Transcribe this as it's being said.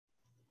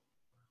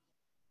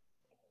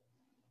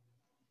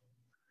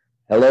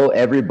Hello,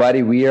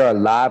 everybody. We are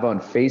live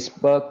on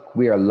Facebook.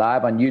 We are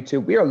live on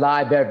YouTube. We are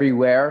live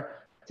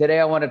everywhere.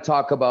 Today, I want to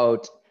talk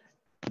about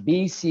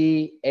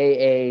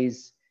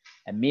Bcaa'S,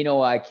 AMINO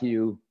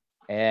IQ,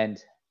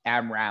 and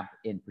AMRAP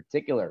in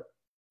particular.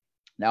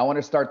 Now, I want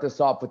to start this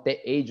off with the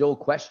age-old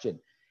question,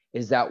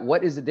 is that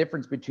what is the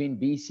difference between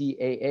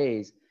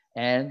Bcaa'S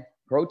and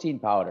protein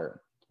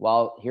powder?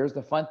 Well, here's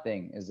the fun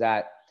thing, is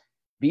that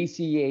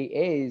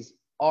Bcaa'S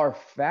are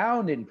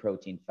found in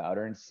protein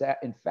powder.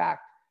 In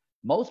fact,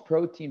 most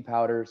protein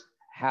powders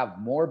have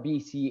more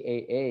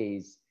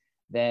Bcaa'S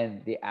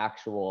than the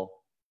actual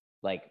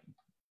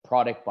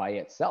product by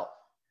itself.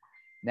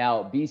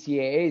 Now,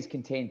 Bcaa'S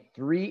contain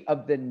 3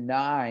 of the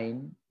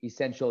 9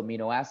 essential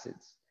amino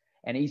acids.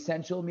 And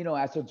essential amino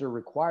acids are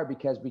required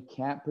because we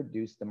can't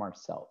produce them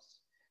ourselves.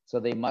 So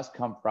they must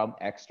come from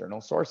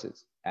external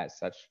sources, as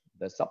such,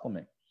 the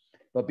supplement.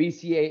 But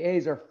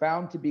Bcaa'S are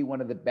found to be one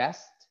of the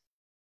best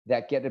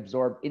that get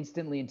absorbed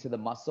instantly into the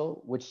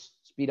muscle, which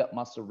speed up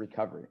muscle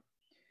recovery.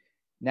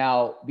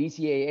 Now,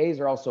 Bcaa'S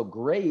are also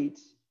great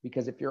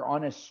because if you're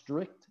on a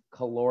strict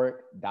caloric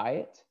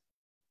diet,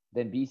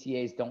 then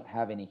BCAAs don't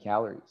have any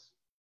calories.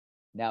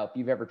 Now, if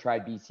you've ever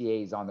tried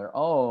BCAAs on their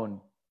own,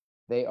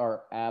 they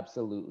are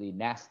absolutely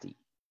nasty.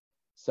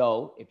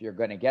 So if you're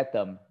going to get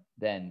them,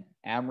 then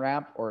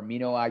AMRAP or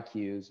AMINO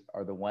IQs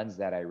are the ones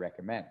that I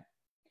recommend.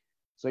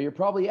 So you're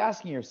probably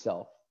asking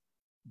yourself,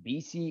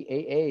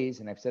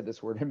 Bcaa'S, and I've said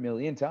this word a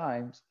million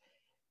times,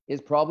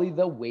 is probably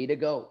the way to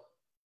go.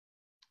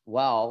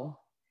 Well,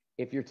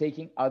 if you're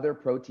taking other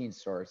protein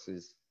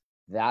sources,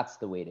 that's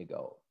the way to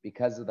go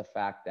because of the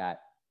fact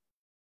that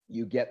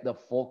you get the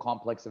full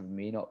complex of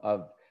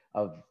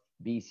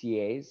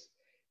BCAAs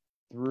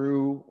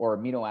through, or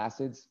amino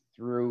acids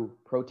through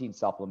protein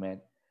supplement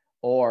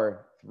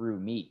or through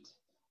meat.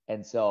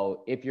 And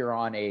so if you're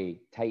on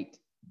a tight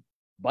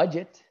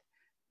budget,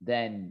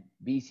 then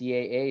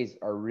Bcaa'S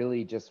are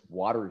really just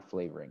watery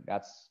flavoring.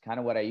 That's kind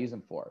of what I use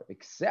them for,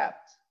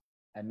 except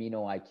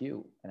AMINO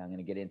IQ. And I'm going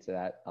to get into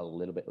that a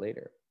little bit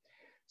later.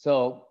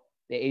 So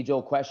the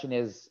age-old question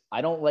is,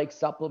 I don't like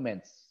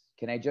supplements.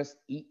 Can I just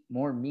eat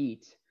more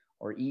meat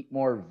or eat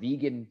more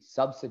vegan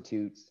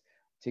substitutes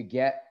to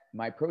get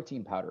my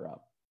protein powder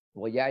up?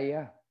 Well,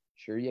 yeah,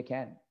 sure you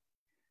can.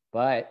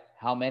 But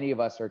how many of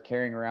us are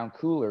carrying around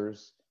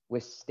coolers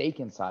with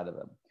steak inside of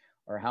them?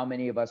 Or how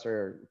many of us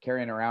are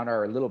carrying around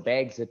our little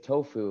bags of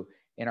tofu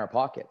in our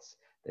pockets?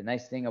 The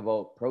nice thing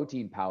about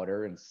protein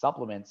powder and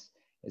supplements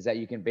is that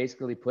you can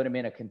basically put them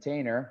in a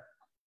container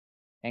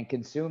and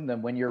consume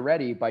them when you're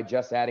ready by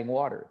just adding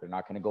water. They're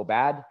not going to go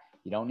bad.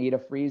 You don't need a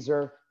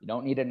freezer. You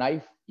don't need a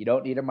knife. You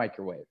don't need a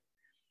microwave.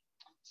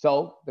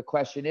 So the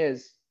question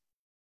is,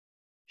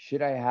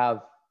 should I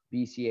have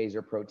BCAAs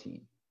or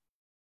protein?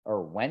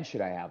 Or when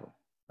should I have them?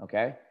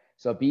 Okay.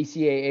 So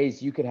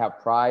BCAAs you could have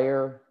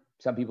prior.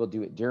 Some people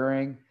do it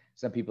during.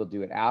 Some people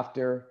do it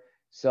after.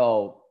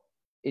 So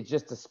it's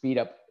just to speed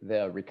up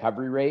the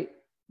recovery rate.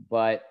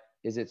 But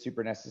is it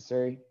super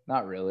necessary?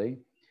 Not really.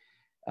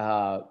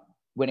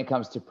 When it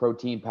comes to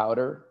protein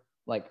powder,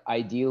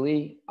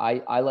 ideally,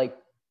 I like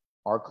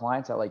our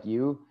clients, I like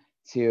you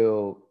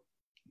to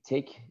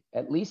take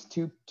at least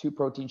two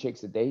protein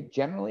shakes a day.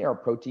 Generally, our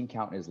protein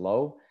count is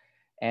low,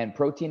 and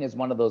protein is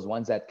one of those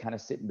ones that kind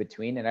of sit in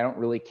between. And I don't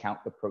really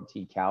count the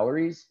protein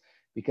calories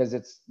because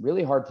it's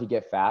really hard to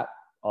get fat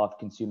off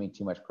consuming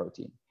too much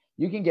protein.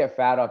 You can get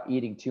fat off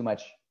eating too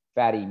much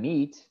fatty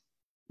meat.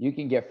 You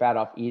can get fat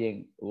off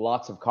eating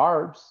lots of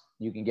carbs.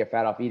 You can get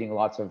fat off eating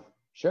lots of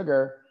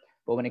sugar.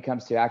 But when it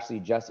comes to actually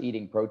just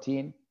eating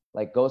protein,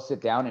 go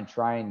sit down and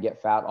try and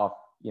get fat off,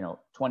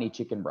 20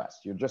 chicken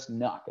breasts. You're just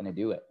not going to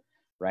do it,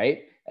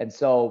 right? And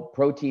so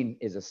protein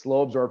is a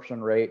slow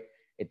absorption rate.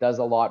 It does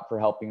a lot for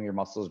helping your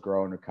muscles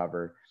grow and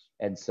recover.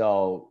 And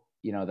so,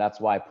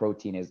 that's why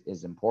protein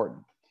is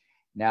important.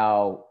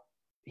 Now,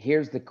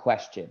 here's the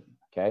question,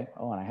 okay?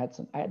 Oh, and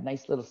I had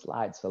nice little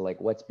slides. So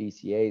what's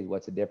BCAAs?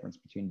 What's the difference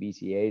between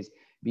BCAAs?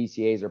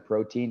 BCAAs or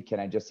protein? Can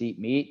I just eat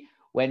meat?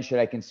 When should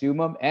I consume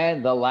them?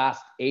 And the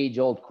last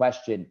age-old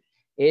question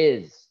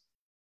is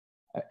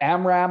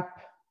AMRAP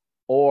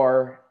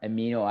or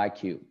AMINO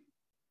IQ?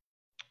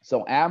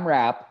 So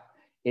AMRAP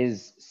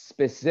is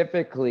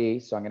specifically,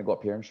 so I'm going to go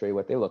up here and show you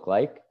what they look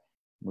like.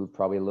 Move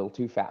probably a little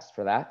too fast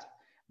for that.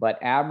 But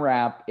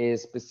AMRAP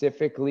is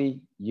specifically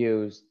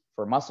used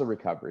for muscle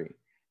recovery.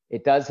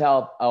 It does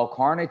have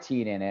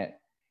L-carnitine in it,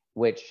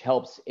 which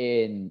helps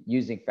in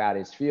using fat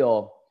as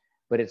fuel.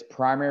 But its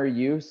primary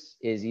use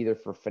is either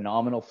for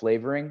phenomenal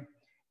flavoring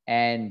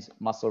and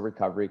muscle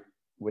recovery,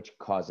 which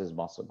causes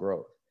muscle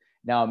growth.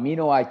 Now,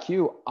 AMINO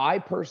IQ, I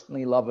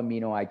personally love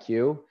AMINO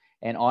IQ.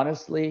 And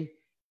honestly,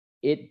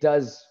 it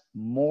does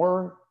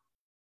more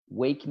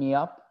wake me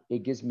up.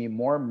 It gives me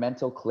more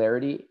mental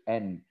clarity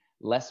and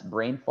less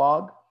brain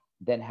fog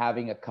than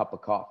having a cup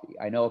of coffee.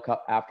 I know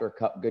after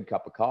a good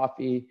cup of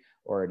coffee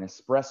or an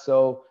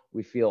espresso,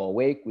 we feel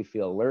awake, we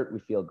feel alert, we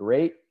feel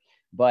great.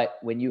 But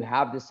when you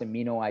have this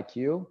AMINO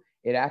IQ,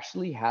 it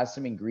actually has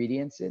some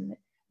ingredients in it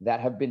that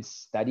have been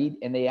studied,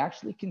 and they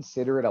actually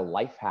consider it a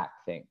life hack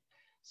thing.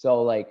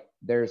 So like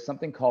there's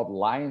something called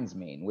lion's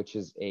mane, which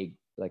is a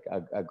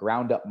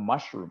ground up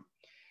mushroom.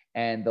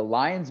 And the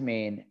lion's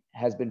mane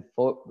has been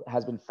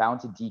found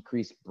to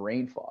decrease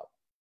brain fog,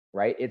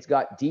 right? It's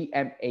got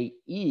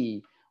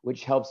DMAE,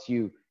 which helps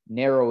you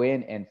narrow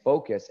in and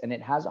focus. And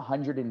it has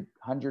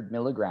 100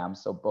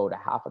 milligrams, so about a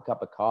half a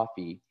cup of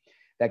coffee,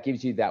 that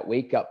gives you that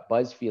wake up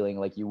buzz feeling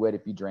like you would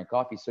if you drank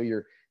coffee. So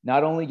you're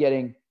not only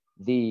getting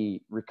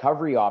the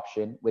recovery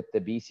option with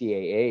the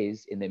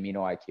Bcaa'S in the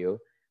Amino IQ,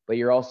 but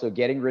you're also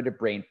getting rid of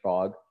brain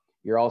fog.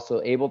 You're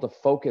also able to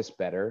focus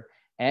better,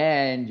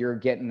 and you're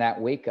getting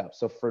that wake up.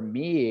 So for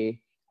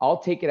me, I'll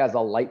take it as a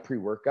light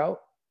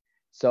pre-workout.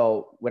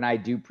 So when I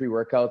do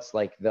pre-workouts,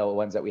 like the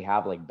ones that we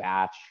have, like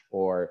Batch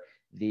or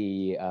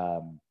the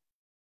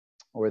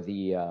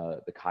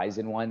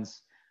Kaizen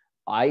ones,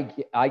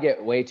 I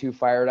get way too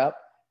fired up.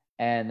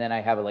 And then I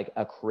have like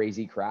a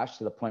crazy crash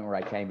to the point where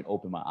I can't even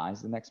open my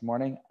eyes the next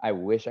morning. I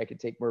wish I could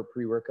take more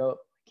pre-workout.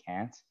 I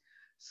can't.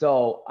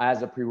 So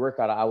as a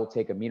pre-workout, I will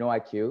take Amino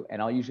IQ,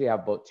 and I'll usually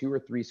have about 2 or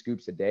 3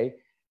 scoops a day.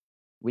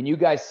 When you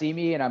guys see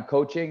me and I'm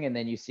coaching, and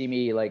then you see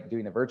me like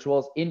doing the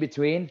virtuals, in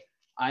between,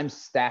 I'm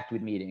stacked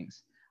with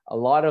meetings. A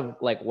lot of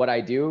like what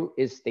I do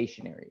is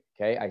stationary.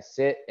 Okay. I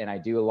sit and I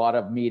do a lot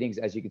of meetings.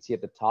 As you can see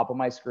at the top of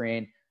my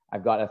screen,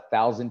 I've got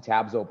 1,000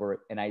 tabs over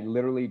it, and I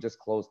literally just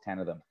closed 10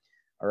 of them.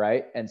 All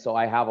right. And so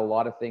I have a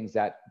lot of things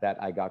that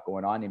I got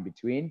going on in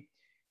between.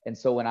 And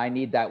so when I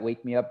need that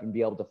wake me up and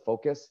be able to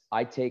focus,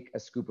 I take a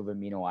scoop of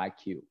Amino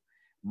IQ.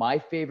 My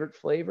favorite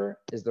flavor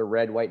is the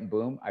red, white, and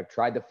boom. I've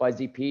tried the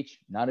fuzzy peach.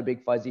 Not a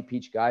big fuzzy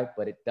peach guy,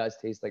 but it does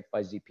taste like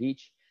fuzzy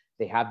peach.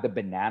 They have the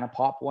banana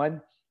pop one,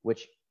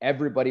 which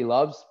everybody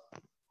loves.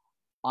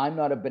 I'm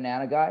not a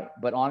banana guy,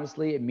 but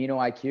honestly, Amino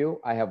IQ,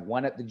 I have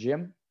one at the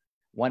gym,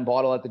 1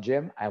 bottle at the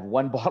gym. I have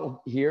 1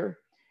 bottle here.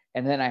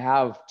 And then I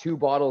have 2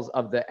 bottles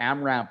of the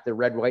AMRAP, the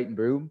red, white, and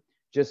boom,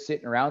 just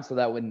sitting around, so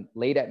that when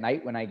late at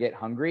night, when I get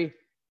hungry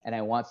and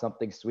I want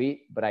something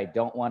sweet, but I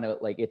don't want to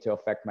like it to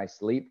affect my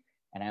sleep,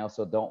 and I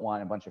also don't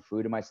want a bunch of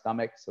food in my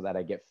stomach so that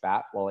I get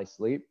fat while I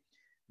sleep,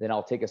 then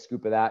I'll take a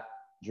scoop of that,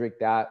 drink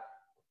that.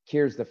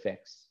 Here's the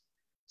fix.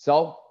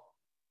 So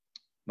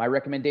my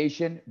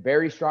recommendation,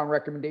 very strong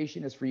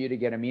recommendation, is for you to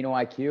get Amino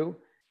IQ,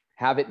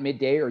 have it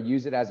midday, or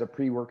use it as a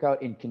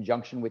pre-workout in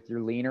conjunction with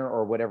your leaner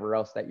or whatever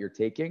else that you're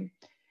taking.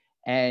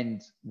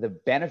 And the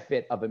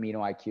benefit of Amino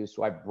IQ,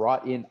 so I've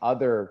brought in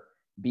other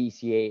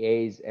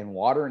Bcaa'S and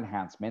water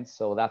enhancements.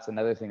 So that's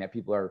another thing that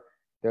people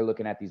they're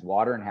looking at, these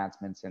water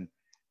enhancements, and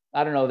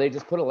I don't know, they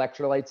just put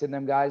electrolytes in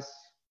them, guys.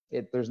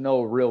 There's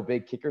no real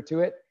big kicker to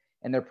it,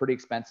 and they're pretty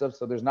expensive.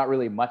 So there's not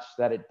really much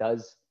that it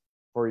does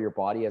for your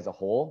body as a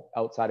whole,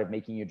 outside of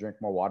making you drink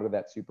more water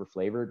that's super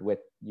flavored with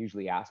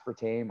usually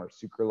aspartame or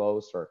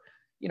sucralose or,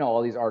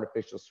 all these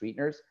artificial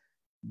sweeteners.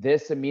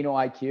 This Amino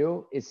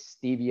IQ is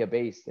stevia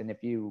based. And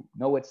if you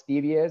know what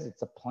stevia is,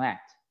 it's a plant.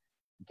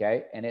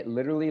 Okay. And it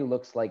literally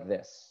looks like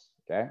this.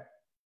 Okay.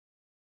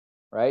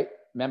 Right.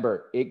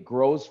 Remember, it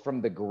grows from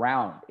the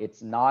ground.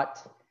 It's not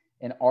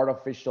an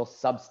artificial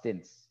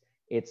substance.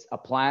 It's a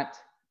plant.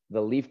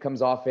 The leaf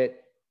comes off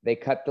it. They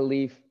cut the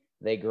leaf.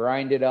 They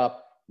grind it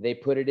up. They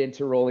put it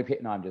into rolling pin.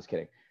 No, I'm just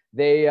kidding.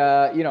 They,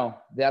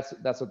 that's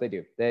what they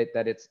do.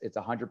 It's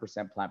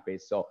 100% plant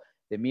based. So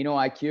the Amino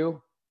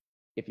IQ,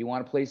 if you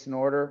want to place an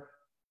order,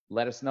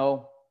 let us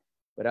know.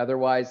 But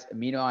otherwise,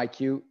 Amino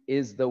IQ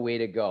is the way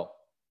to go.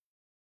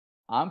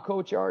 I'm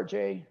Coach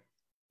RJ,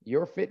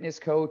 your fitness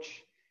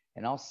coach,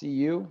 and I'll see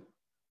you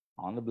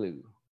on the blue.